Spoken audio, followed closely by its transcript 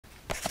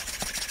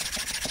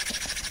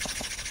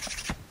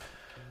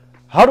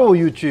ハロ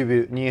ー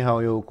YouTube、ニーハ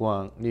オヨーク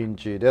ワン、リン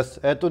チーです。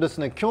です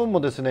ね、今日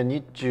もですね、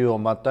日中を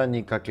股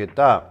にかけ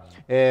た、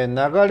流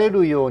れ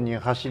るように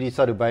走り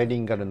去るバイリ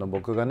ンガルの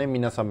僕がね、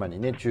皆様に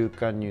ね、中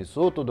華ニュース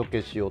をお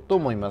届けしようと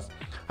思います。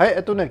はい、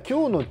今日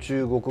の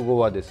中国語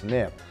はです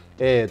ね、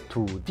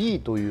土地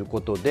という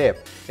ことで、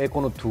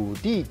この土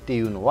地ってい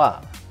うの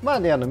は、まあ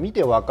ね、見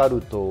てわか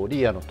る通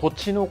り、土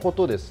地のこ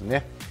とです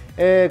ね。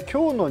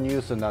今日のニュ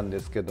ースなんで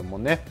すけども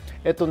ね、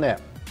ど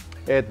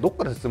っ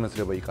から説明す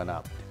ればいいか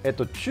な。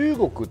中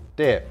国っ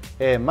て、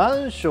マ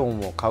ンショ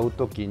ンを買う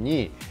とき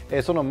に、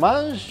その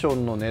マンショ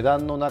ンの値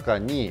段の中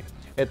に、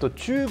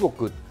中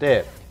国っ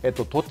て、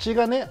土地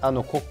がね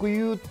国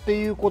有って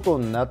いうこと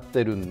になっ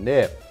てるん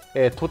で、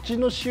土地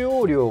の使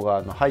用料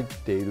が入っ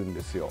ているん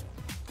ですよ。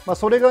まあ、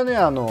それがね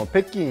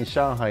北京、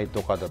上海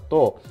とかだ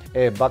と、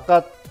バ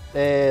カ、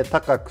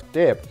高く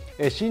て、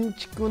新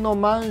築の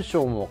マンシ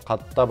ョンを買っ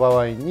た場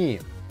合に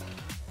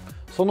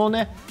その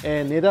ね、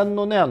値段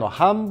のね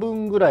半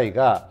分ぐらい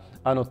が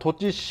土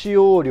地使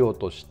用料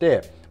とし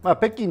て、まあ、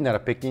北京なら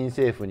北京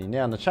政府にね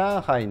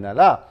上海な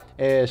ら、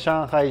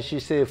上海市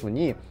政府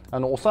に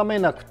納め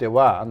なくて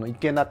はい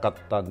けなかっ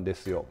たんで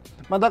すよ。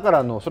まあ、だか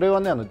らそれは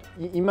ね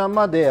今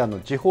まで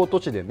地方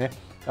都市でね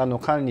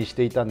管理し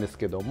ていたんです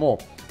けども、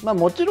まあ、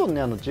もちろん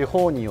ね地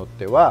方によっ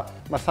ては、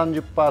まあ、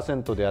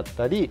30% であっ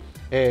たり、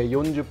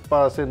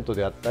40%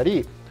 であった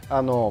り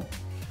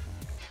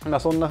まあ、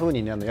そんな風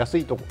にね安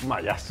いとこ、ま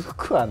あ安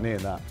くはね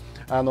えな、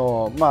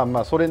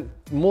それ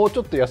もうち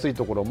ょっと安い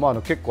ところも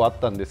結構あっ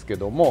たんですけ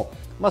ども、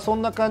まあ、そ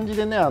んな感じ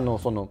でね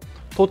その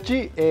土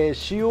地、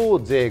使用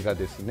税が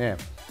ですね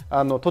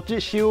土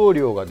地使用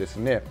料がです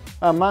ね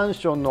マン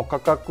ションの価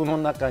格の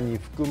中に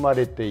含ま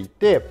れてい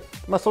て、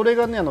まあ、それ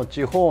がね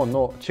地方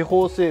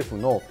政府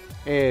の、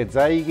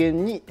財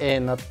源に、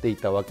なってい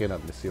たわけな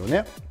んですよ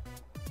ね。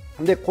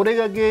でこれ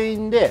が原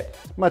因で、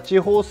まあ、地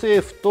方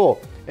政府と、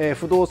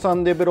不動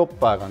産デベロッ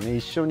パーがね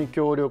一緒に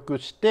協力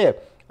し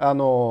て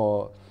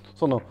そ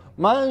の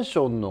マンシ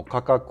ョンの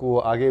価格を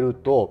上げる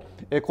と、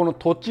この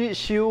土地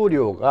使用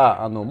料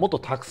がもっと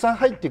たくさん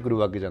入ってくる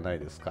わけじゃない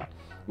ですか。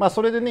まあ、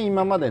それでね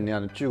今までね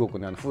中国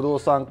の不動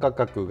産価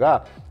格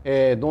が、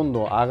どん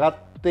どん上がっ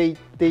ていっ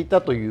てい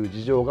たという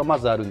事情がま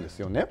ずあるんです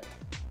よね。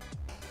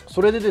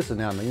それでです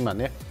ね今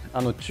ね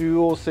中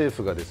央政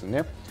府がです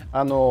ね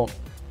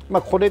ま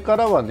あ、これか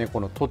らはね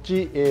この土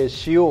地、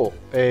使用、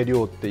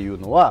料っていう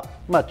のは、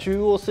まあ、中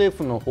央政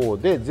府の方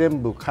で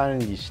全部管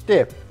理し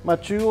て、まあ、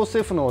中央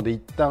政府の方で一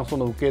旦そ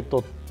の受け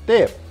取っ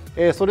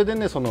て、それで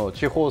ねその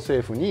地方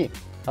政府に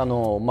まあ、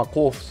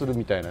交付する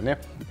みたいなね、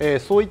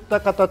そういっ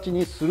た形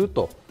にする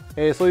と、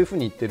そういうふう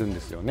に言ってるんで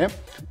すよね。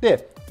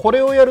でこ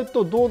れをやる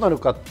とどうなる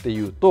かって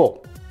いう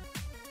と、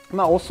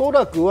まあ、おそ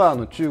らくは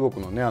中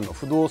国のね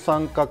不動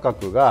産価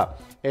格が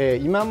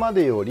今ま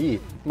でより、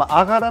ま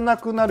あ、上がらな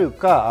くなる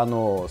か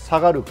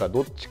下がるか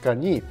どっちか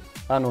に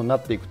な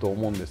っていくと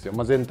思うんですよ、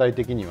まあ、全体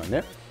的には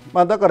ね。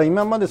まあ、だから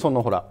今まで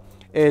ほら、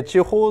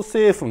地方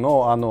政府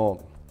の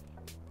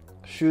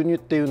収入っ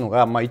ていうの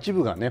が、まあ、一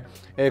部がね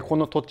こ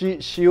の土地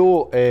使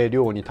用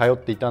料に頼っ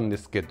ていたんで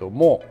すけど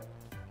も、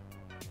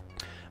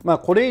まあ、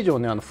これ以上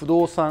ね不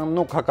動産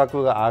の価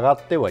格が上が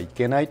ってはい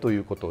けないとい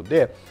うこと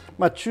で、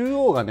まあ、中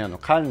央がね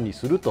管理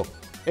すると、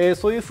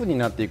そういうふうに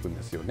なっていくん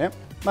ですよね。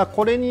まあ、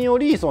これによ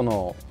り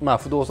まあ、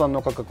不動産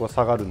の価格は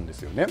下がるんで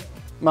すよね。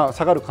まあ、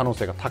下がる可能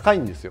性が高い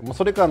んですよ。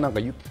それからなん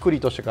かゆっくり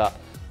としか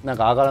上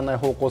がらない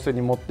方向性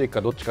に持っていく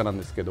かどっちかなん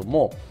ですけど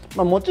も、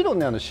まあ、もちろん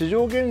ね市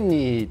場原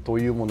理と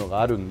いうものが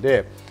あるん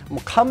でも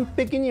う完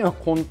璧には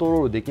コント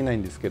ロールできない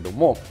んですけど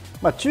も、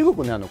まあ、中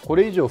国ねこ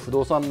れ以上不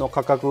動産の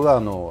価格が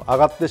上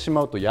がってし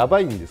まうとやば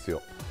いんです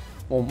よ。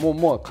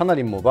もうかな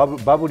りもうバブ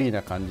リー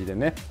な感じで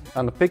ね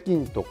北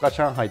京とか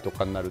上海と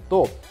かになる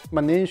と、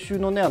まあ、年収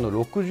のね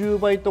60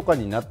倍とか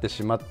になって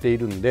しまってい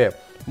るんで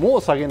も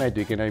う下げない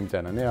といけないみた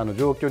いなね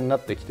状況にな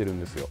ってきてる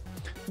んですよ。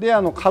で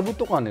株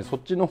とかねそ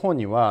っちの方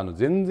には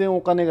全然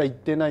お金がいっ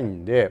てない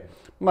んで、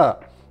ま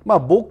あ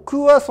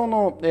僕は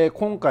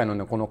今回の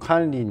ねこの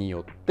管理に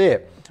よっ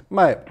て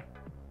まあ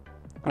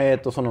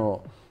そ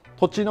の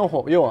土地の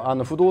方要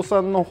は不動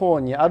産の方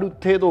にある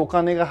程度お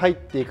金が入っ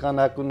ていか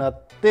なくなっ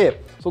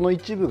てその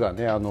一部が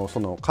ねそ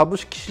の株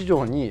式市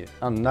場に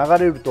流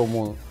れ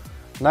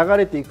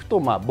ていくと、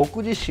まあ、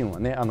僕自身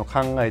はね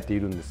考えてい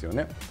るんですよ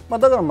ね。まあ、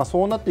だからまあ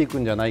そうなっていく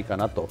んじゃないか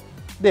なと。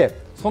で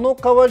その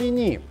代わり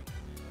に、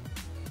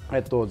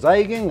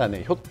財源が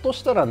ねひょっと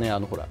したらね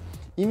ほら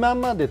今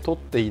まで取っ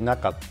ていな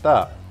かっ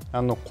た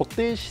固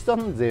定資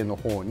産税の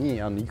方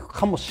に行く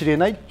かもしれ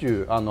ないって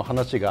いう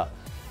話が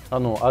あ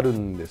る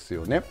んです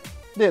よね。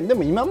で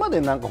も今まで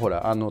なんかほ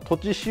ら土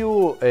地使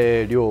用、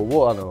料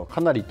を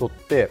かなり取っ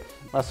て、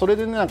まあ、それ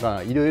でねなん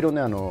かいろいろ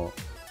ね大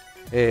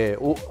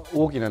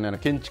きな、ね、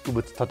建築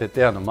物建て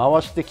て回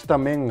してきた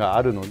面が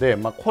あるので、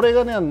まあ、これ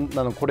がね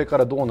これか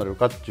らどうなる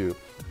かっていう。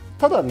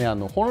ただね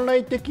本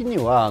来的に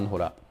はほ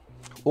ら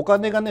お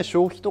金がね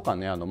消費とか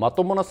ねま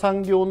ともな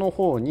産業の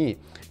方に、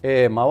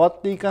回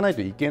っていかない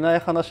といけない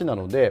話な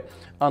ので、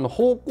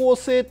方向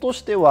性と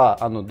しては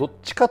どっ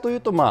ちかとい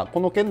うとこ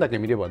の件だけ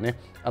見ればね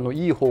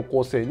いい方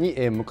向性に、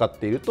向かっ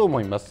ていると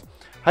思います。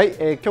はい、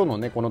今日の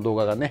ねこの動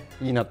画がね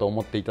いいなと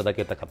思っていただ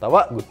けた方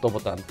はグッドボ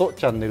タンと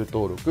チャンネル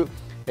登録、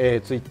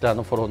Twitter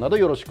のフォローなど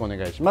よろしくお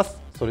願いします。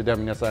それでは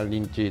皆さんリ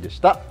ンチーでし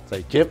た。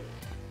再見。